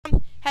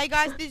Hey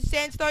guys, this is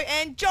Sandstone,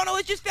 and Jono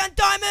has just found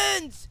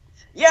diamonds!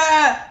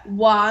 Yeah!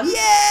 1,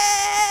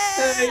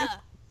 Yeah!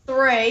 2,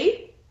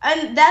 3.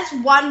 And that's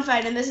one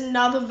vein, and there's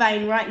another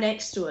vein right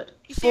next to it.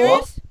 You 4,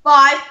 serious?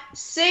 5,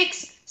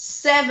 6,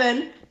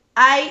 7,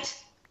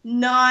 8,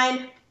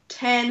 9,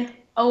 10,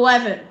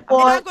 11. And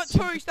What? I've got 2,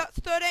 so that's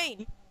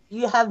 13.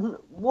 You have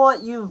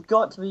what? You've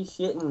got to be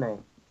shitting me.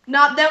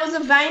 No, there was a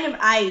vein of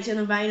 8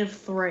 and a vein of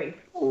 3.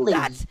 Holy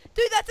That's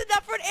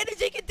enough for an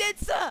energy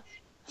condenser!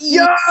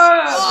 Yeah!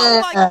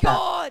 Oh my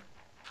god!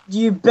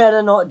 You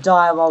better not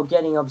die while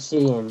getting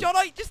obsidian.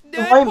 Jono, just won't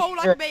nerd pole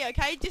be like me,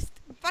 okay? Just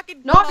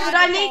fucking No, climb but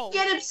I the need pole. to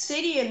get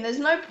obsidian. There's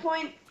no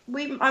point.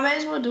 I may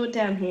as well do it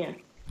down here.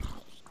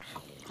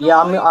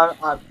 Yeah,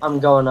 No. I'm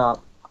going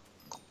up.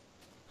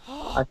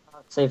 I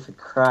can't see for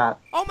crap.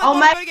 Oh my I'll god,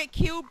 make- I'm gonna get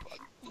killed,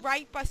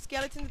 raped by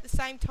skeletons at the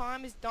same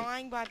time as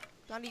dying by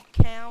bloody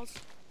cows.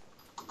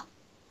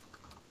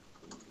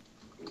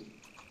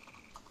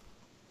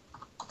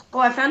 Oh,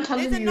 I found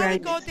tons There's of another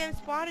uranium. goddamn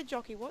spider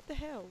jockey, what the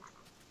hell?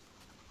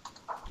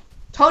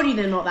 Told you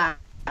they're not that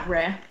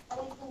rare.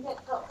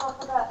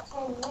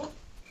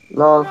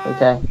 No, No.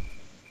 okay.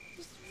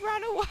 Just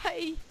run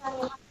away.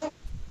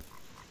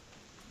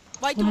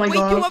 Like, Oh my we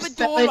God, do I'm have a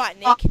door, so- right,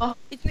 Nick?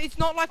 It's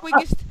not like we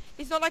just...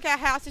 It's not like our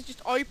house is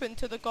just open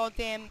to the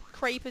goddamn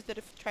creepers that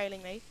are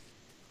trailing me.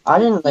 I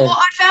didn't leave. Well,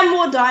 I found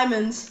more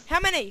diamonds. How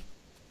many?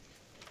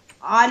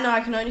 I know I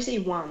can only see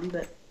one,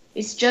 but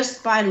it's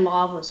just by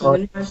lava, so Oh, I'm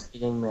you're gonna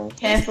shitting me.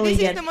 carefully This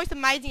is get. the most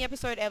amazing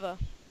episode ever.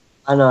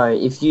 I know.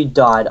 If you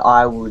died,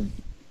 I would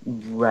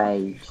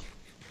rage.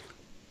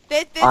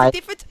 There's I- a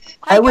difference.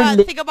 I Hey would guys,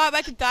 li- think I might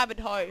make a diamond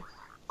hoe.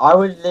 I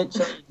would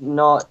literally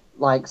not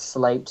like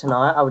sleep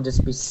tonight. I would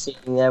just be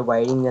sitting there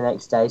waiting the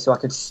next day so I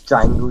could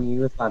strangle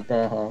you with my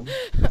bare hand.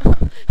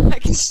 I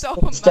can so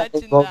imagine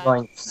that.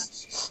 Going,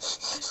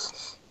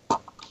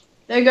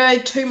 There go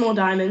 2 more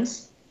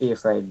diamonds. be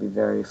afraid. Be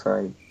very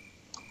afraid.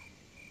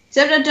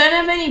 Except I don't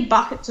have any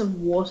buckets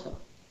of water.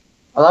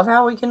 I love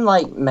how we can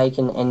like make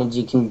an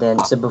energy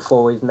condenser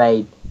before we've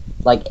made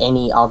like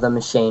any other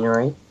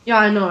machinery. Yeah,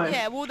 I know.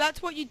 Yeah, well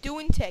that's what you do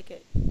in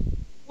Tekkit.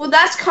 Well,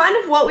 that's kind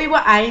of what we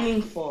were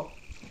aiming for.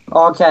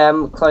 Okay,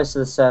 I'm close to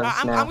the surface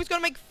I'm now. just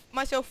gonna make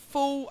myself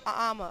full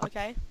armor,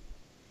 okay?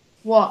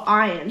 What,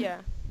 iron? Yeah.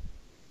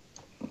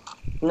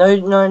 No,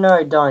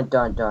 don't.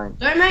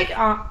 Don't make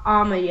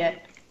armor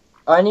yet.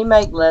 Only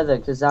make leather,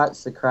 because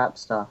that's the crap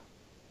stuff.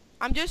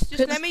 I'm just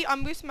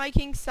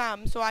making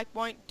some so I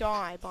won't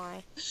die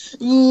by.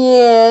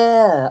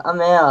 Yeah,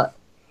 I'm out.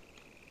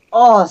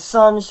 Oh,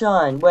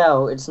 sunshine.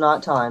 Well, it's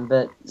night time,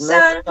 but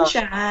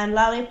Sunshine,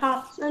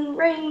 lollipops, and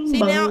rainbows. See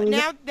now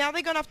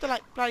they're gonna have to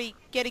like bloody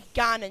get a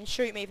gun and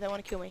shoot me if they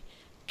want to kill me.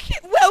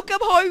 Welcome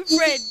home,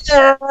 friend.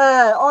 Yeah.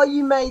 Oh,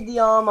 you made the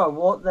armor.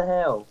 What the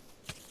hell?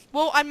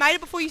 Well, I made it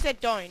before you said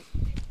don't.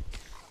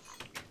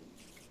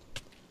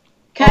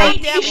 Okay,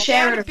 Now you we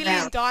share found it a billion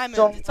around.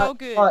 diamonds. It's all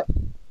good. Right,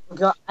 we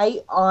got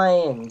 8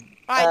 iron.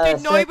 Alright,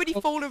 dude, nobody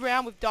 13 fool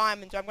around with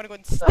diamonds or I'm gonna go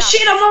and stab Oh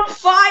shit, you. I'm on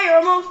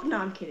fire! No,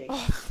 I'm kidding.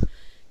 Oh,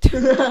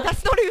 dude,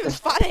 that's not even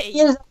funny.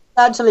 Yes,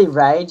 actually,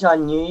 rage. I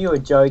knew you were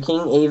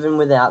joking, even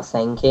without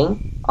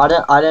thinking. I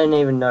don't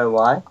even know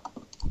why.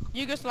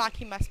 You just like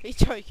he must be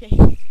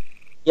joking.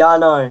 Yeah, I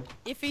know.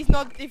 If he's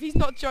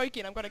not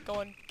joking, I'm gonna go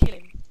and kill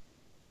him.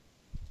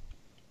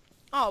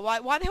 Oh,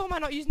 why the hell am I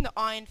not using the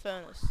iron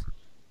furnace?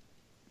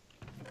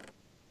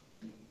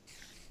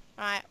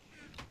 Alright.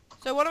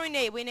 So what do we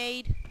need? We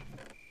need...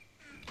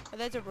 Oh,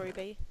 there's a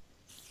ruby.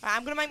 Alright,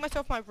 I'm gonna make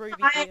myself my ruby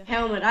Iron here.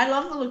 helmet. I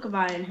love the look of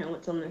iron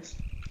helmets on this.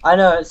 I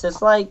know. It's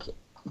just like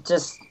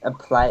a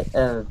plate.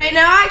 Hey,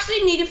 now I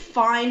actually need to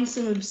find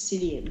some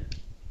obsidian.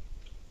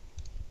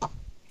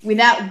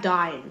 Without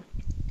dying.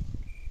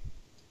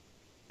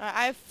 Alright,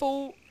 I have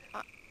full...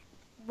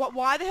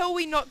 why the hell are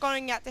we not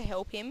going out to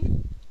help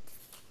him?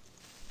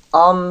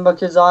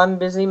 Because I'm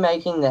busy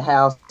making the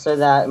house so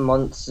that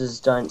monsters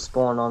don't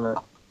spawn on it.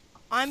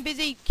 I'm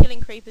busy killing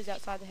creepers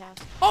outside the house.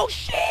 Oh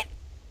shit!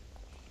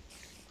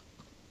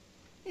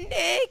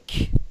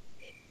 Nick!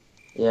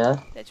 Yeah.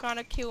 They're trying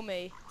to kill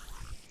me.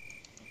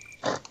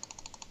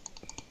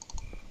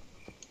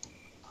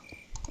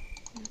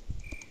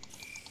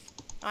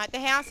 Alright, the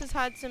house has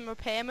had some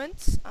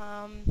repairments.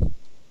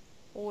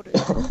 Ordered.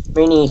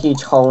 Meaning a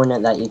huge hole in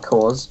it that you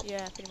caused.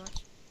 Yeah, pretty much.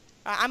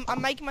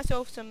 I'm making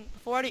myself some,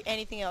 before I do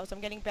anything else, I'm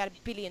getting about 1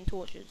 billion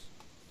torches.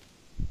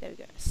 There we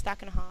go, a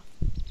stack and a half.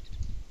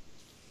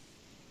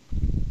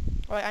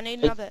 Alright, I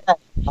need another.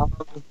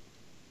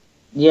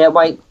 Yeah,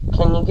 wait,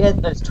 can you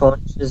get those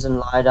torches and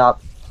light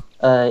up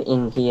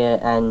in here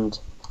and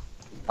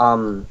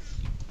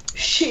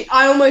Shit,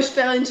 I almost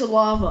fell into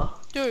lava.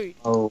 Dude,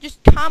 oh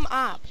just come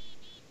up.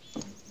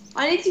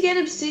 I need to get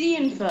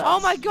obsidian first. Oh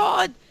my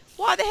god!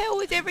 Why the hell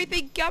is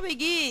everything coming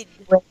in?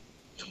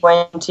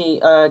 20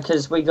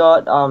 because we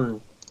got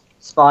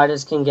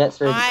spiders can get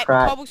through the Alright,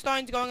 crack.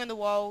 cobblestone's going on the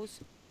walls.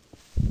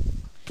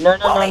 No.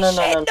 Holy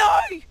shit, no!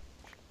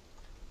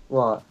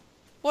 What?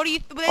 What do you,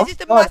 there's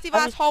just a God, massive I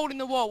ass just- hole in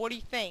the wall, what do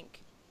you think?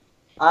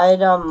 I had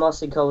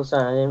mossy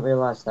cobblestone, I didn't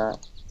realise that.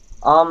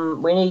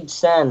 We need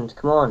sand.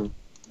 Come on.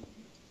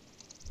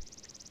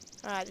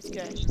 Alright, let's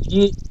go.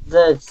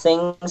 The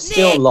thing's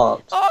still Nick!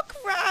 locked. Oh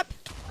crap!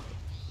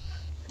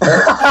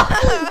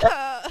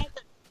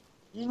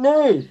 You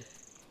knew.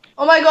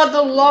 Oh my god,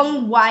 the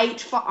long wait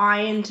for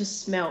iron to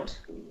smelt.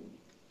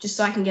 Just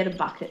so I can get a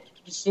bucket.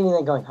 Just sitting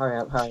there going, hurry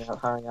up, hurry up,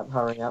 hurry up,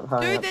 hurry up,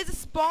 hurry Dude, up. there's a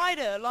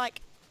spider.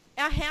 Like,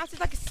 our house is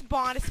like a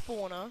spider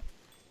spawner.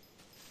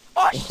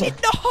 Oh shit,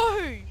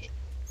 no!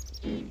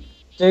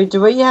 Dude,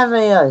 do we have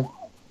a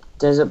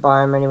desert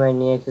biome anywhere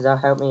near? Because that'll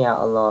help me out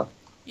a lot.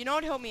 You know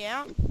what helped me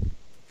out?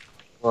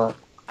 What?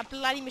 A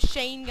bloody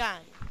machine gun.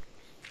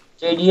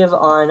 Dude, you have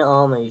iron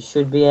armor. You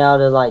should be able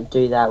to, like,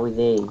 do that with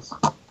ease.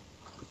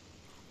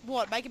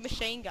 What, make a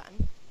machine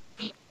gun?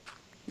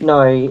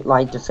 No,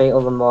 like, defeat all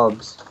the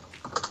mobs.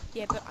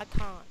 Yeah, but I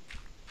can't.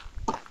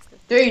 That's the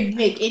Dude,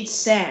 Nick, it's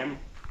Sam.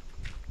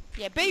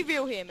 Yeah, be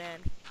real here,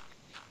 man.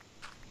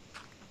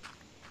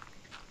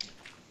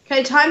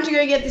 Okay, time to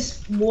go get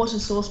this water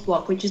source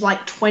block, which is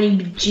like 20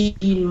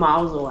 bajillion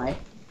miles away.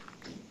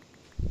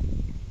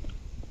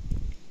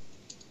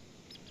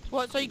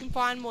 What, so you can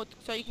find more,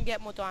 so you can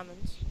get more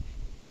diamonds?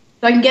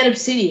 So I can get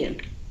obsidian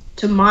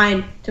to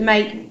mine, to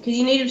make, because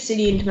you need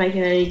obsidian to make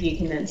an energy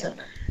condenser.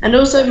 And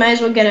also may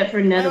as well get it for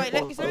a nether Wait,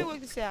 let me portal.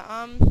 work this out.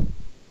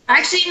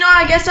 Actually, no,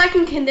 I guess I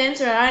can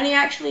condenser it. I only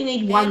actually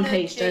need one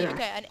piece, don't I?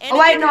 Okay, an energy Oh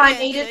wait, no, I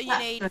need condenser, it. You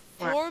need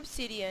 4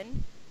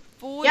 obsidian,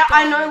 4 Yeah,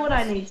 I diamonds, know what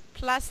I need.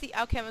 plus the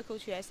alchemical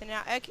chest, and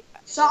now,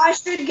 So I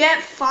should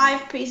get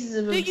 5 pieces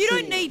of obsidian. dude, you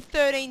don't need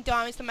 13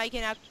 diamonds to make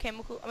an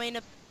alchemical, I mean,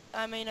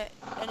 an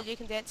energy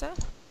condenser.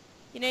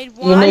 You need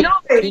 1, need-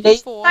 2, you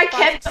need- 4, I 5,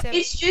 kept. 6, 7.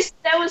 It's just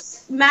there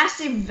was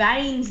massive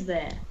veins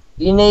there.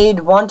 You need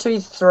 1, 2,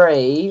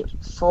 3,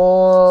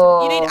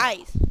 4... You need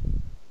 8.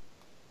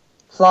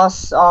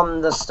 Plus,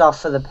 the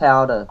stuff for the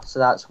powder. So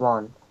that's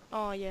 1.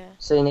 Oh, yeah.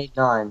 So you need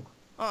 9.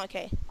 Oh,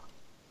 okay.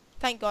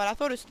 Thank God, I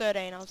thought it was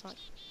 13, I was like...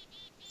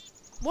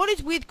 What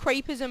is with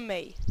creepers and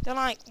me? They're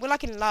like, we're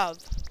like in love.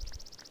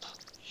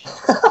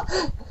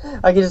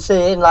 I can see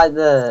it in, like,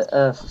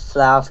 the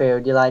flower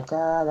field. You're like,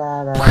 da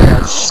da da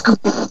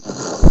da.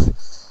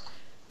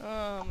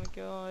 Oh my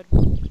God.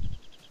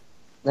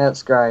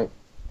 That's great.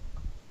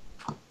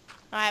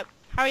 Alright,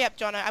 hurry up,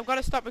 Jono. I've got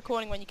to stop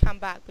recording when you come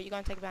back, but you're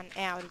going to take about an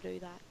hour to do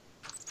that.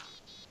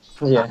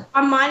 Yeah.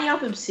 I'm mining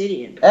up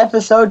obsidian.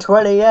 Episode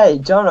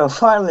 28. Jono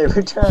finally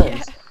returns.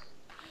 Yeah.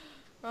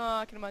 Oh,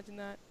 I can imagine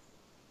that.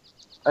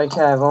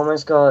 Okay, I've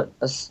almost got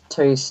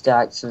 2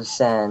 stacks of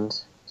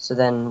sand. So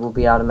then we'll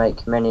be able to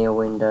make many a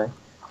window.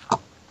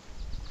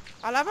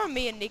 I love how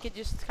me and Nick are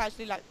just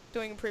casually like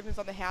doing improvements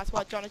on the house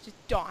while John is just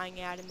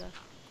dying out in the...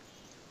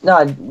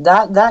 No,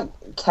 that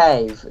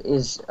cave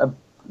is a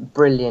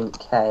brilliant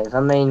cave. I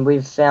mean,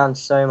 we've found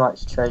so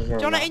much treasure in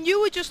John, that. and you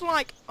were just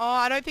like, oh,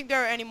 I don't think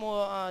there are any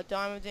more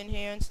diamonds in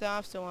here and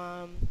stuff, so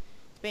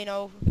it's been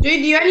all...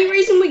 Dude, the only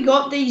reason we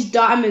got these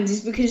diamonds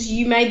is because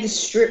you made the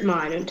strip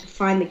miner to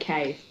find the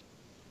cave.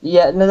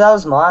 Yeah, no, that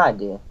was my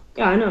idea.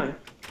 Yeah, I know.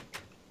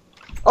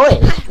 Oh,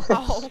 wait.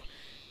 Oh.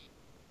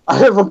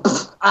 Ow.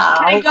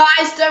 Okay,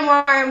 guys, don't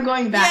worry, I'm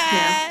going back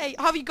now. Yay!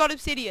 Have you got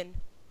obsidian?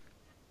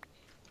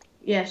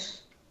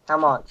 Yes. How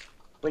much?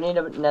 We need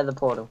a nether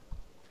portal.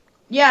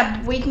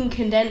 Yeah, we can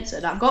condense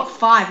it. I've got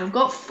 5. I've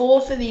got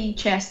 4 for the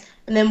chest,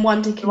 and then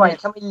 1 to condense. Wait,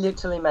 can we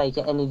literally make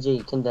an energy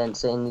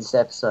condenser in this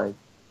episode?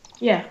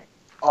 Yeah.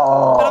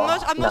 Oh, But I'm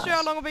not nice. sure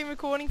how long I've been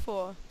recording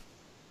for.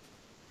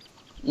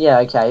 Yeah,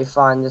 okay,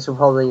 fine. This will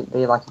probably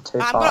be like a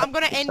 2-part. I'm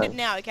gonna end it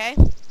now, okay?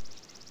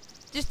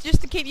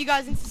 Just to keep you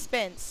guys in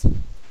suspense.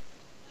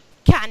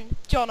 Can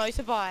Jono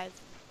survive?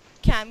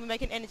 Can we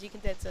make an energy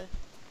condenser?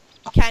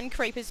 Can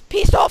creepers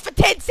piss off for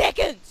 10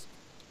 seconds?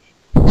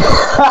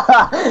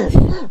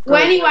 Well,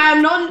 anyway,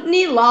 I'm not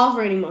near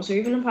lava anymore, so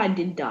even if I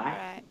did die.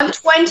 Alright. I'm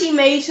 20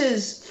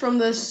 meters from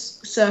the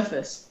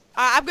surface.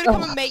 I'm gonna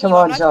come and meet come you.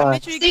 on, I'm Jono.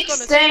 literally just gonna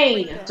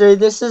 16. sprint Dude,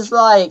 this is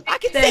like... I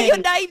can see your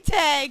name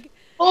tag!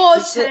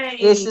 14.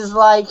 This is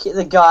like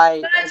the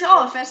guy...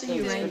 Oh, Fester,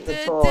 you made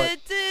The it. torch.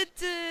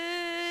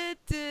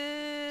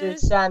 Dude,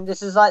 Sam,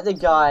 this is like the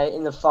guy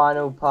in the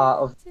final part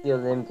of the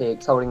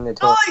Olympics holding the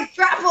torch. Oh,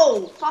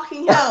 grapple!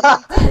 Fucking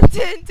hell.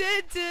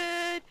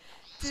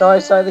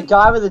 So the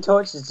guy with the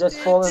torch is just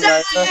falling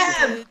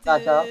over.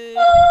 Back up.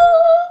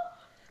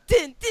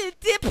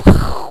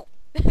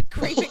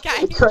 Creeper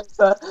game.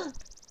 Creeper.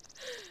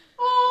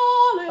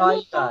 Hallelujah.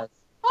 Bye, guys.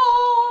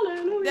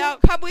 Hallelujah. Now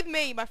come with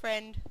me, my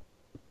friend.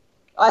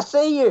 I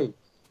see you.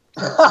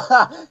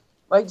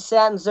 Wait,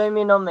 Sam, zoom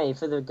in on me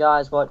for the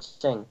guys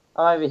watching.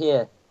 I'm over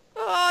here.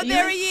 Oh,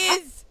 there he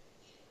is!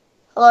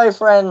 Hello,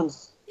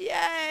 friends.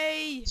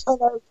 Yay!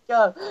 Jolo,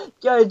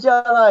 go,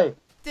 Jolo.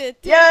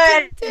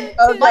 Yay!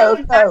 Oh no,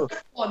 no.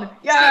 You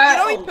Yeah.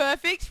 know he's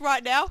perfect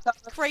right now?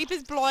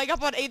 Creepers blowing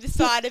up on either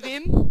side of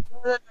him.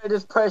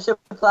 There's pressure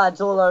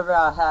plants all over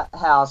our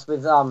house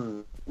with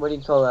what do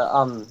you call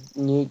it?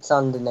 Newts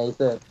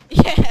underneath it.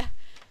 Yeah.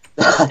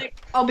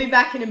 I'll be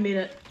back in a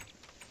minute.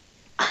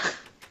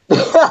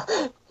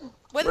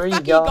 Where Where are the you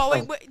fuck are you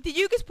going? going? Did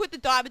you just put the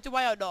diamonds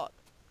away or not?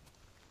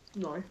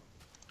 No.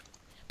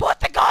 Put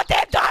the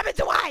goddamn diamonds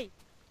away!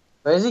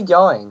 Where's he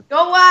going?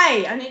 Go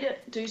away! I need to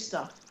do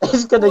stuff.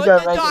 He's gonna Put go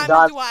the make a diamonds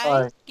diamond away.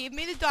 bow. Give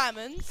me the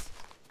diamonds.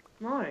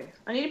 No.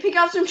 I need to pick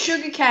up some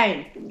sugar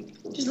cane.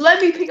 Just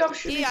let me pick up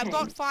sugar Here, cane. I've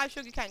got 5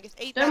 sugar cane. Just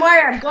eat Don't that.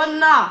 worry, I've got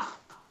enough.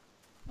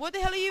 What the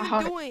hell are you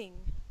even doing?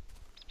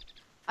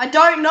 I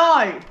don't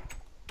know.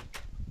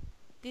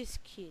 This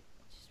kid.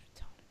 Just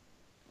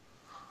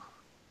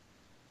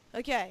retarded.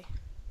 Okay.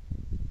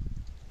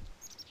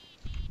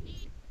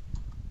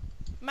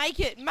 Make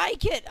it!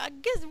 Make it! I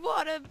just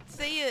want to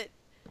see it.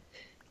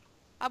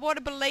 I want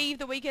to believe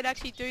that we could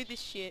actually do this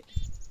shit.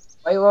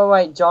 Wait,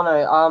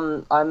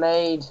 Jono, I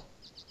made...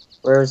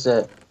 Where is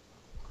it?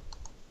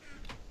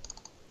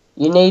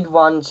 You need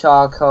 1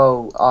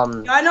 charcoal,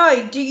 I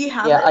know, do you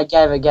have Yeah, it?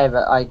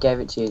 I gave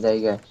it to you, there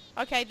you go.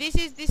 Okay, this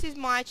is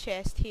my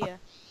chest here.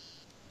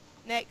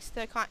 Next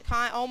to,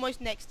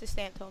 almost next to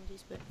Stamp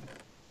Tomsy's, but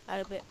a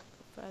little bit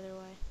further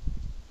away.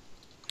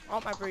 I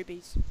want my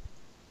rubies.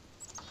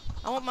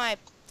 I want my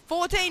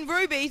 14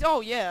 rubies,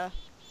 oh yeah.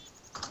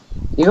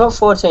 You got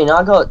 14,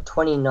 I got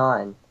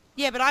 29.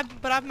 Yeah, but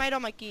I've made all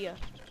my gear.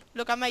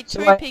 Look, I made So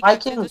 2 wait,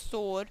 pickaxes, can- a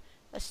sword,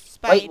 a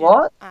spade. Wait,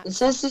 what? and It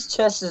says this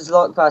chest is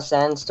locked by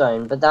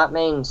sandstone, but that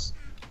means...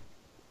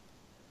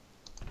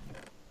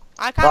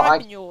 I can't But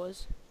open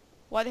yours.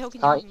 Why the hell can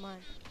you Can't- open mine?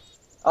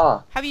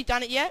 Oh, Have you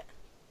done it yet?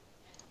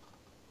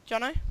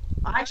 Jono?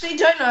 I actually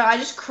don't know, I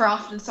just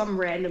crafted some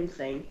random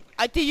thing.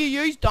 Do you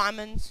use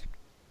diamonds?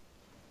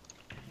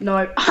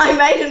 No, I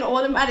made an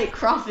automatic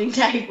crafting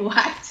table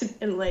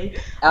accidentally.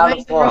 Out I of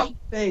made the what? wrong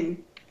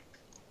thing.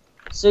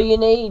 so you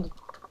need...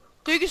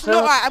 Dude, just So-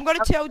 look, alright, I'm gonna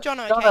tell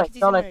Jono, okay? 'cause he's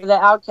a Jono, noob. for the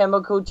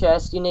alchemical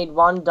chest, you need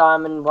 1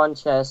 diamond, 1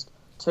 chest,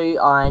 2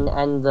 iron,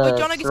 and the... Wait,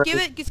 Jono, just 3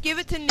 give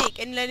it to Nick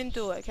and let him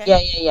do it,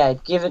 okay? Yeah,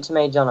 give it to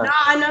me, Jono. No,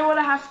 I know what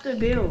I have to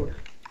build.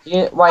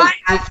 Wait, I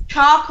have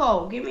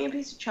charcoal. Give me a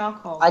piece of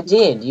charcoal. I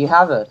did, you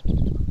have it.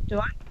 Do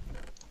I?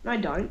 No, I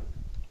don't.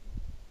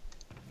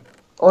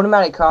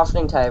 Automatic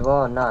crafting table,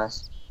 oh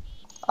nice.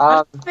 I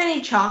don't have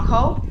any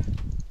charcoal.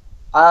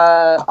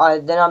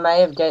 Then I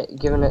may have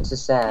given it to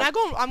Sam.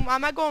 Can I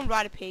might go and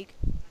ride a pig.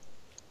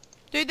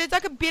 Dude, there's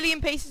like 1 billion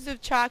pieces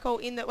of charcoal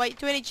in the... Wait,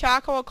 do we need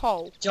charcoal or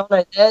coal?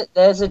 Jono,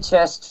 there's a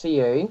chest for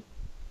you.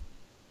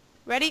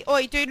 Ready?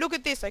 Oi, dude, look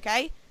at this,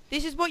 okay?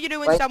 This is what you do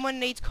when Wait.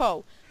 someone needs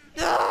coal.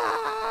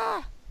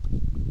 Ah!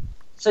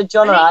 So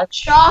Jono, I need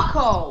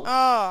charcoal.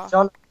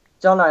 Oh.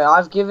 Jono,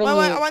 I've given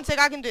Wait, you... one sec,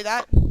 I can do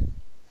that.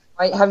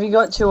 Wait, have you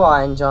got 2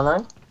 iron,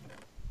 Jono?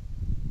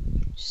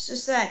 Just a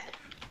sec.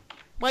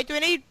 Wait, we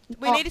need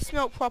to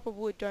smelt proper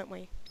wood, don't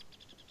we?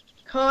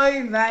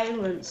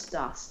 Covalence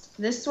dust.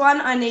 For this one,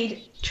 I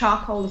need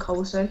charcoal and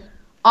cobblestone.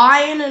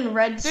 Iron and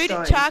redstone.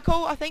 Dude,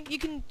 charcoal, I think you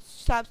can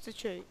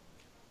substitute.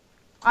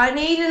 I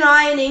need an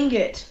iron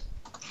ingot.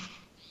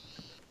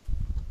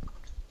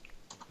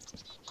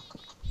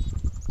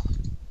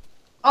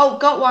 Oh,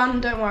 got one,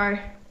 don't worry.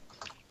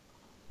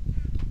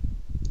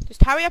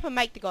 Just hurry up and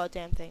make the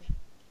goddamn thing.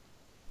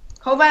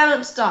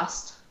 Covalence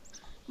dust.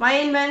 My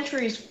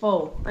inventory is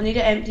full. I need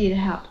to empty it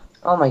out.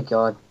 Oh my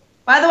god.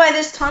 By the way,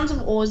 there's tons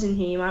of ores in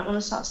here. You might want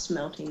to start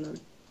smelting them.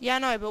 Yeah, I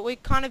know, but we're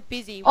kind of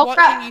busy Oh,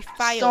 watching crap. you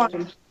fail.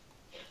 Stone.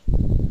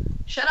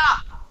 Shut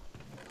up.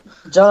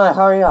 Jono,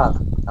 hurry up.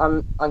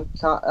 I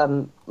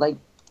can't, like,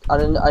 I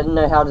don't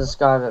know how to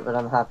describe it, but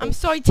I'm happy. I'm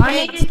so I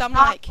tensed, need I'm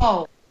like...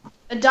 coal.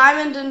 A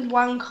diamond and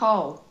 1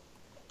 coal.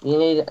 You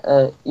need,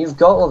 you've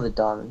got all the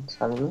diamonds,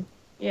 haven't you?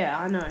 Yeah,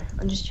 I know.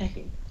 I'm just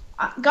checking.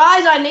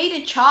 Guys, I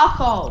need a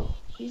charcoal.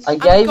 I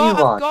gave you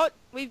one.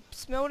 We've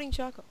smelting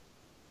charcoal.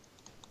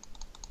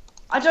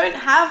 I don't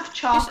have Just,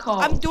 charcoal.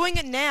 I'm doing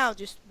it now,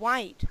 just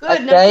wait.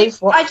 Good. I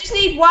just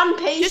need 1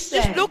 piece.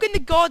 Just look in the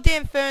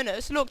goddamn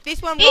furnace. Look, this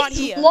one right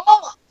here. It's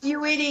locked,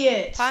 you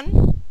idiot.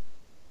 Pun?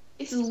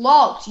 It's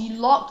locked. You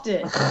locked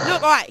it. Look,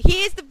 alright,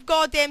 here's the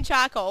goddamn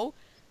charcoal.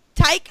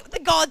 Take the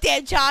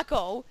goddamn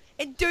charcoal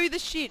and do the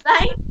shit.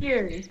 Thank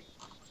you.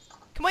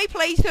 Can we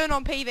please turn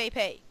on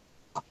PvP?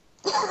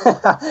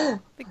 For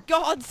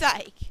God's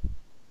sake.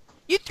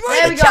 You threw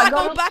There the we go,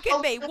 charcoal got back all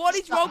at me. the What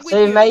is stuff. wrong with So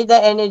you? you've made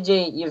the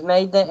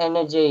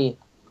energy,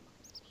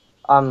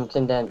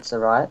 condenser,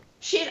 right?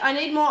 Shit, I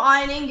need more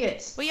iron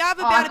ingots. We have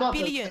Oh, I about got 1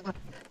 them. billion.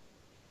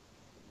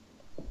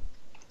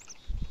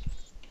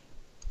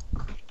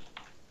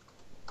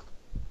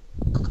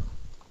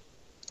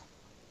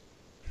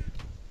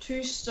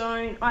 Two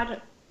stone.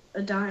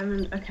 A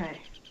diamond. Okay.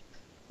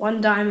 1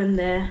 diamond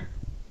there.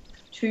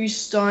 2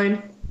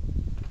 stone.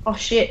 Oh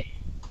shit.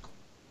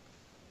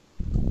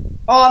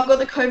 Oh, I've got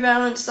the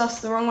covalence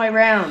dust the wrong way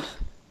round.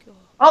 God.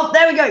 Oh,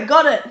 there we go.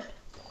 Got it.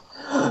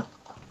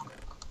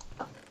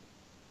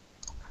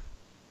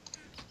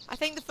 I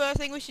think the first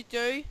thing we should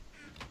do...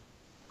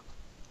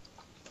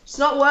 It's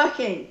not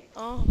working.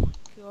 Oh my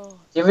god.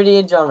 Give it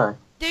here, Jono.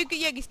 Dude,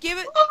 yeah, just give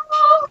it...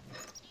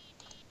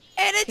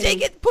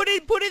 Energy, put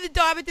in the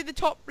diamond to the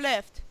top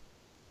left.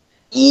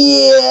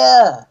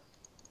 Yeah!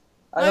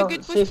 I No, got good,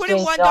 just put in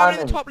 15 1 diamond in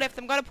diamonds. the top left.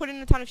 I'm gonna put in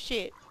a ton of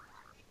shit.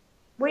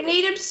 We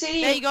need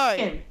obsidian. There you go.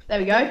 There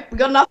we go. We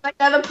got enough to make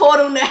another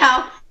portal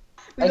now.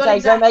 We got Okay, go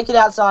exact- make it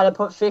outside. I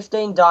put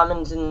 15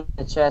 diamonds in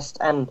the chest,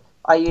 and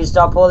I used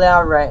up all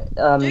our Dude, for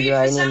some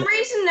uranium.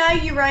 reason now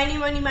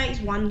uranium only makes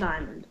 1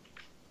 diamond.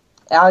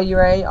 Our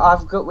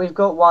uranium. We've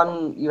got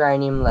 1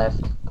 uranium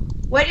left.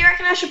 Where do you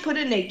reckon I should put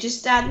it, Nick?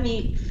 Just out in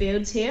the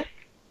fields here?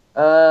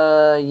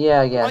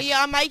 Yeah, I guess. Oh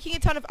yeah, I'm making a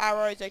ton of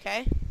arrows,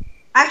 okay?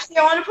 Actually,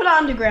 I want to put it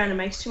underground. It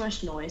makes too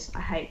much noise.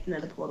 I hate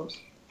nether portals.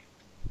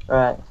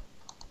 Right.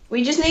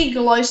 We just need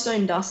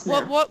glowstone dust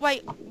now.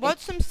 Wait,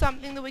 what's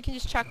something that we can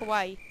just chuck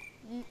away?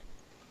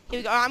 Here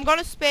we go. I'm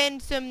gonna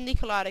spend some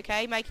nickelite,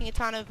 okay? Making a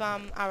ton of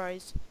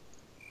arrows.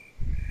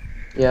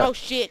 Yeah. Oh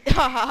shit.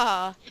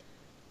 Haha.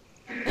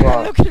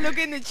 What? look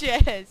in the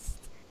chest.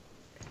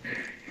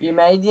 You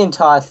made the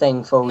entire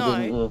thing full, No.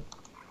 didn't you?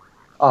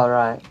 Oh,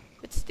 right.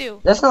 But still.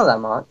 That's not that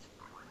much.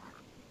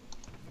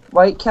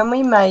 Wait, can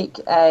we make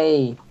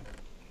a...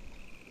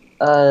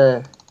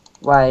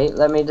 Wait,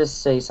 let me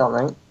just see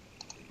something.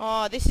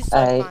 Oh, this is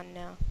so fun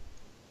now.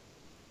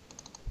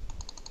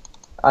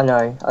 I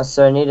know, I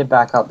so need to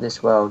back up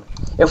this world.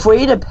 If we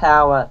had a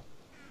power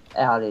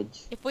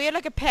outage... If we had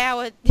like a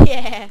power,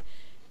 yeah,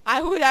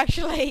 I would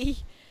actually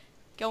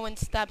go and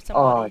stab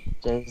Oh, somebody.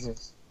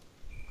 Jesus.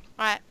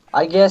 Alright.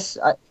 I guess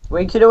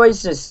we could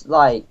always just,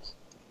 like,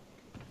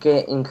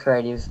 get in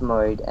creative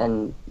mode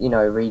and, you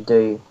know,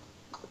 redo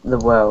the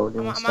world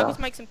and I might stuff. just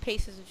make some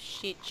pieces of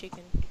shit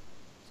chicken.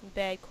 Some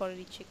bad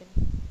quality chicken.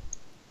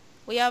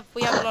 We have a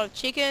lot of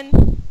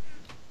chicken.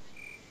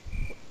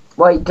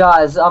 Wait,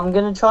 guys, I'm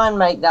gonna try and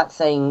make that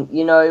thing,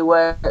 you know,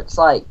 where it's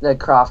like the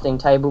crafting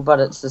table, but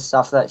it's the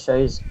stuff that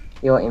shows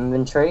your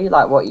inventory,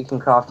 like what you can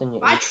craft in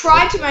your I inventory.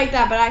 tried to make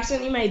that, but I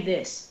accidentally made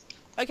this.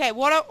 Okay,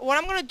 what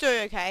I'm gonna do,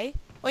 okay?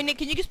 Wait, Nick,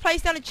 can you just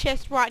place down a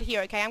chest right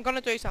here, okay? I'm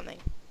gonna do something.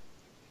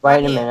 Wait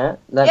right a here. minute.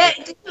 Yeah,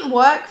 it didn't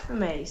work for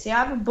me. See,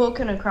 I have a book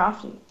and a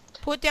crafting.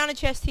 Put down a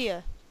chest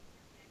here.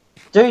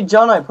 Dude,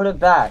 Jono, put it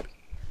back.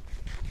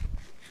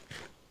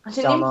 I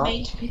didn't even Summer.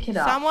 mean to pick it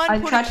up. Someone I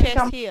put tried a to chest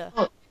come- here.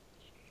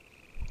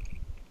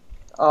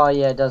 Oh,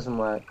 yeah, it doesn't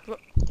work.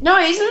 No,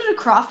 isn't it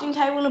a crafting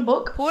table and a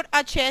book? Put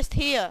a chest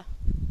here.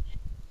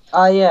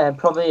 Oh, yeah, it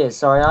probably is.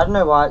 Sorry, I don't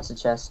know why it's a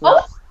chest.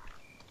 Oh!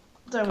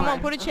 Don't Come worry. on,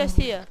 put a chest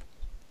here.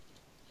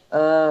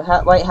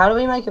 Wait, how do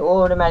we make it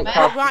automate Where?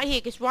 craft? Right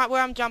here, 'cause right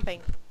where I'm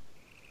jumping.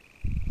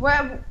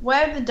 Where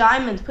are the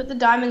diamonds? Put the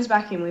diamonds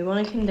back in. We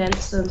want to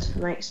condense them to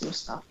make some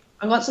stuff.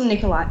 I got some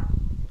nicolite.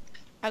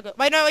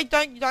 Wait, no, wait,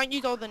 don't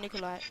use all the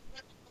nicolite.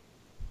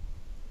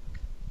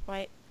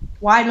 Wait,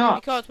 Why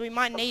not? because we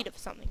might need it for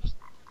something.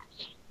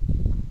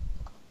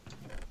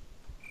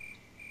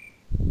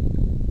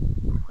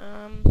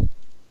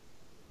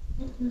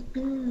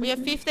 We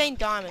have 15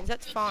 diamonds.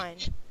 That's fine.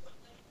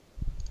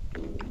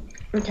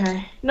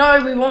 Okay.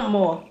 No, we want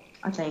more,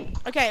 I think.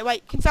 Okay,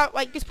 wait.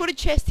 Just put a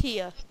chest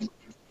here.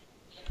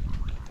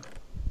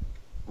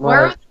 Where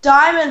are Wait, the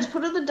diamonds?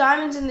 Put all the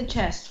diamonds in the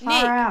chest. Far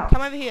Nick, out.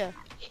 come over here.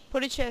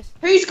 Put a chest.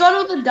 Who's got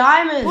all the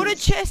diamonds? Put a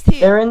chest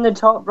here. they're in the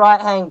top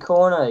right-hand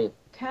corner.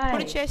 Okay.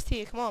 Put a chest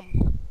here. Come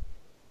on.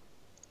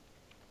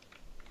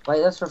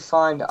 Wait, that's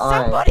refined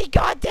iron. Somebody,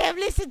 goddamn,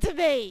 listen to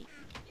me.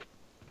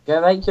 Go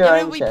make your Yeah, own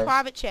it'll be chest.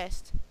 private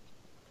chest.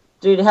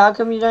 Dude, how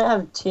come you don't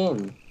have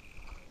tin?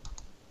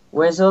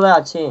 Where's all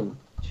our tin?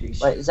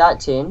 Wait, is that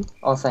tin?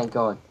 Oh, thank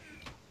God.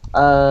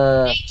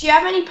 Do you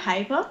have any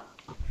paper?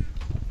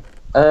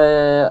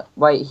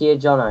 Wait, here,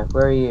 Jono.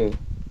 Where are you?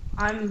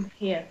 I'm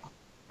here.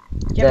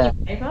 Do you have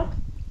any paper?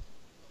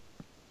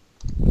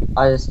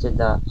 I just did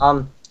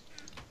that.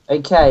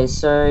 Okay,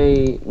 so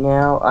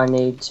now I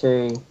need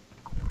to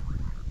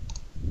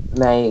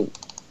make...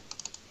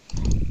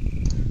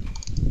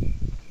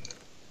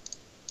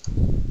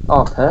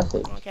 Oh,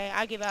 perfect. Okay,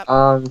 I give up.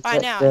 Alright,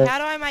 Alright, now, how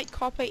do I make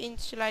copper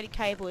insulated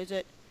cable? Is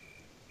it?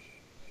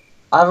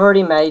 I've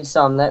already made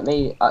some. Let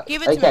me...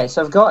 Give it to okay, me.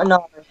 so I've got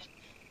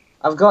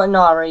an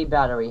RE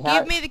battery.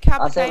 Give me the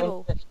copper I think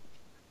cable.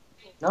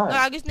 No. No,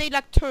 I just need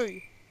like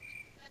 2.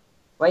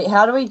 Wait,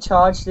 how do we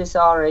charge this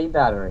RE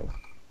battery?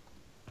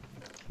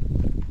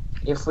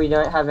 If we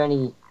don't have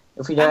any...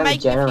 If we don't I'm have a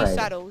making a few generator.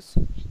 saddles.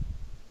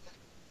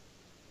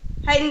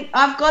 Hey,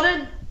 I've got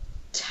a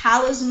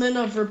talisman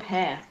of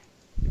repair.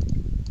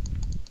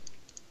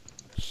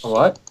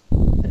 What?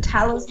 A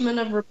talisman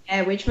of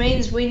repair, which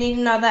means we need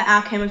another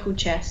alchemical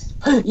chest.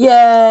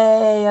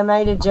 Yay! I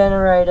made a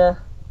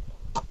generator.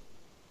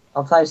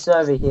 I'll place it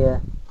over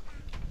here.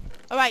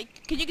 Alright,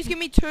 can you just give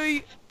me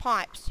 2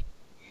 pipes?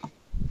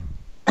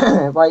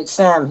 Wait,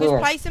 Sam, Just here.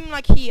 place them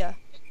like here.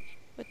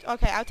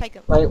 Okay, I'll take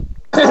them. Wait,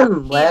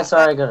 where? Here,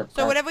 Sorry, I got it.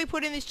 So whatever we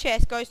put in this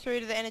chest goes through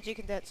to the energy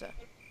condenser.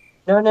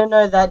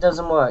 No, that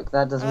doesn't work.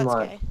 That doesn't Oh, that's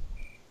work. okay.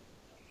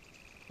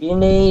 You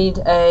need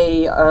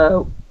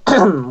a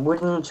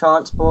wooden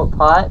transport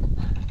pipe,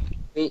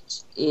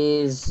 which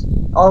is...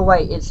 Oh,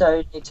 wait, it's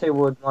only 2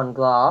 wood, 1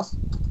 glass.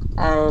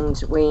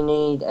 And we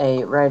need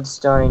a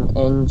redstone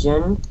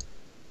engine.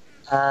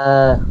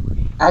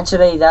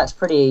 Actually, that's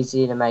pretty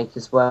easy to make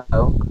as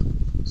well.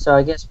 So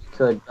I guess we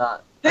could,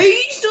 but... Who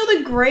used all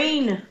the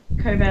green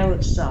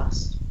covalent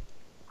dust?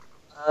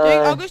 Dude,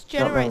 I'll just not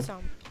me. generate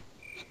some.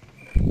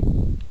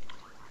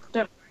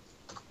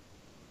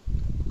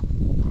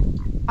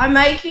 I'm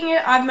making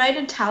it. I've made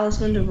a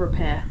talisman of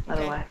repair, by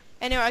the Okay. way.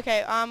 Anyway,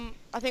 okay,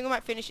 I think we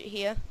might finish it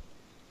here.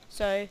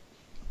 So,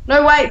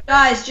 No, wait,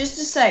 guys, just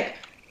a sec.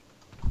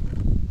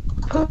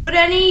 Put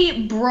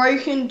any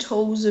broken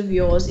tools of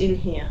yours in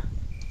here.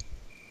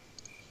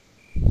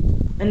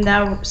 And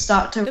they'll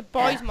start to the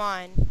bow's repair.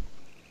 mine.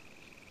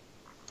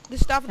 The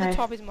stuff at the Okay.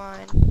 top is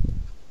mine.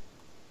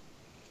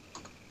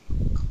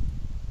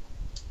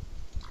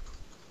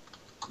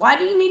 Why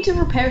do you need to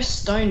repair a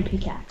stone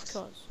pickaxe?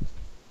 Because.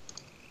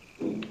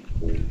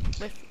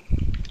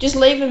 Just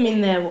leave them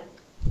in there.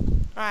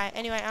 Alright,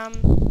 anyway,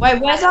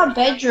 Wait, where's our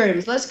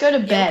bedrooms? Let's go to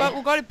yeah, bed.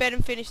 we'll go to bed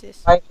and finish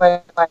this. Wait.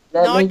 Let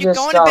No, me you're just,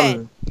 going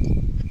to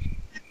bed.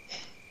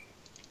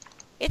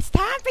 It's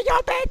time for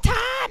your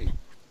bedtime!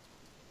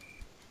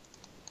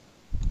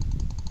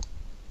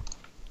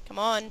 Come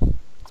on,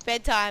 it's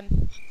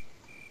bedtime.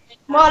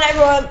 Come on,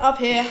 everyone, up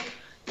here.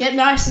 Get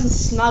nice and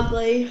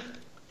snugly.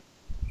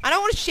 I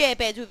don't want to share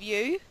beds with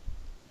you.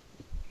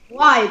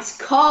 Why? It's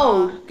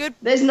cold. Good.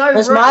 There's no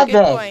Where's room. my Good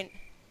bed? point.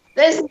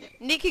 There's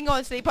Nick can go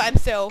and sleep by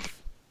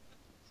himself.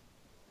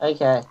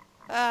 Okay.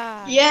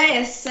 Ah.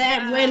 yes,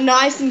 Sam. We're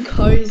nice and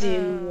cozy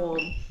and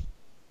warm.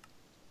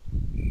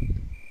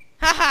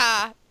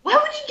 Haha. Why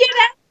would you get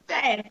out of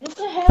bed? What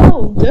the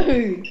hell,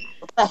 dude?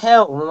 What the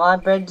hell? My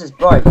bed just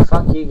broke.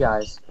 Fuck you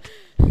guys.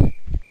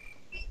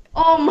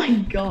 Oh my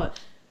god.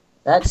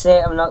 That's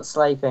it. I'm not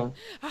sleeping.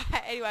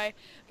 Anyway,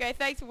 okay,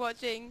 thanks for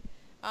watching.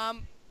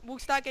 We'll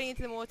start getting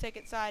into the more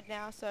Tekkit side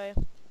now, so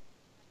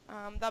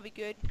that'll be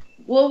good.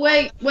 Well,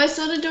 we're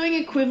sort of doing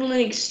equivalent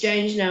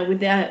exchange now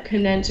with our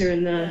condenser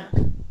and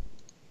the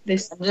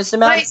this. I'm just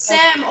about Wait,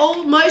 Sam.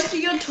 Most of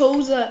your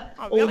tools are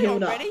Oh, all really?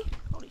 healed up. Already?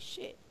 Holy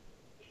shit.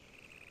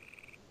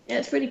 Yeah,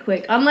 it's pretty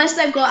quick. Unless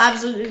they've got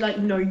absolutely like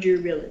no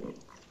durability.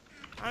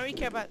 I don't really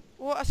care about.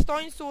 Well, a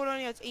stone sword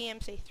only has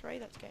EMC3.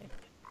 That's okay.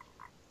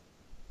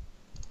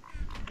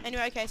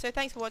 Anyway, okay, so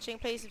thanks for watching.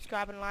 Please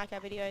subscribe and like our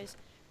videos.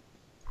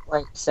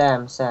 Wait,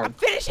 Sam. I'm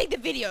finishing the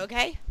video,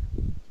 okay?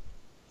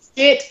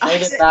 Shit, I Made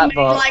it accidentally that made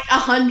box. like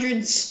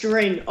 100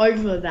 string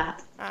over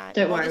that. Alright.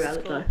 Don't well, worry this about is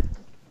it cool.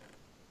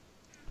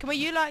 though. Can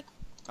you like...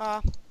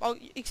 I'll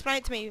explain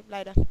it to me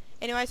later.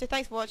 Anyway, so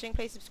thanks for watching.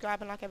 Please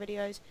subscribe and like our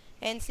videos.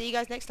 And see you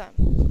guys next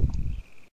time.